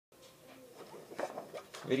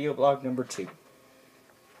Video blog number 2.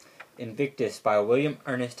 Invictus by William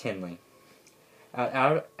Ernest Henley.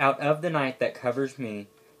 Out of the night that covers me,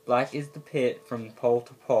 black is the pit from pole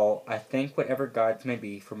to pole. I thank whatever gods may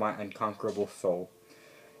be for my unconquerable soul.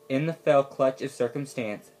 In the fell clutch of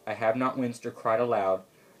circumstance, I have not winced or cried aloud.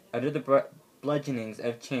 Under the bludgeonings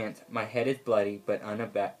of chance, my head is bloody but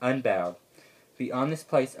unbowed. Beyond this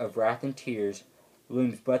place of wrath and tears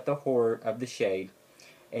looms but the horror of the shade.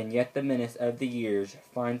 And yet the menace of the years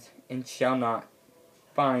finds and shall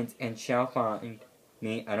find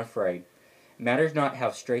me unafraid. Matters not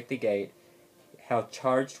how strait the gate, how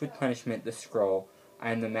charged with punishment the scroll.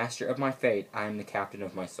 I am the master of my fate. I am the captain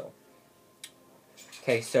of my soul.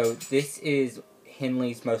 Okay, so this is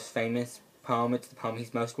Henley's most famous poem. It's the poem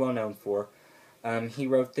he's most well known for. He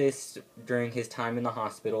wrote this during his time in the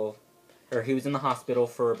hospital, or he was in the hospital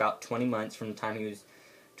for about 20 months from the time he was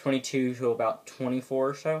 22 to about 24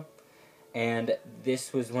 or so, and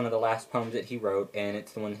this was one of the last poems that he wrote, and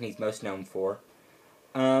it's the one that he's most known for.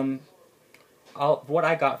 What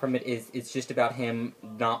I got from it is it's just about him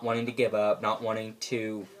not wanting to give up, not wanting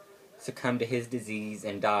to succumb to his disease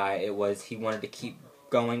and die. He wanted to keep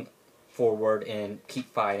going forward and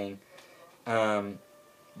keep fighting.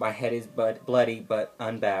 My head is bloody but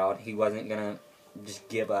unbowed. He wasn't gonna just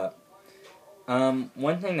give up.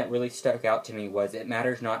 One thing that really stuck out to me was it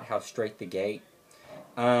matters not how straight the gate.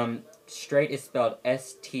 Straight is spelled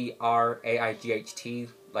S-T-R-A-I-G-H-T,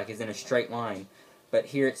 like is in a straight line. But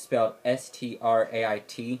here it's spelled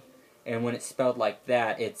S-T-R-A-I-T, and when it's spelled like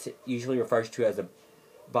that, it's usually refers to as a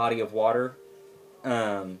body of water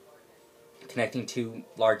connecting two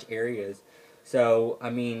large areas. So, I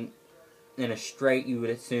mean, in a straight, you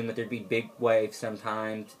would assume that there'd be big waves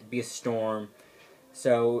sometimes, it'd be a storm.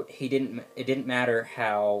 So it didn't matter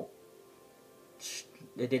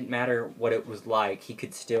what it was like, he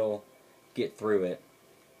could still get through it.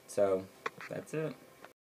 So, that's it.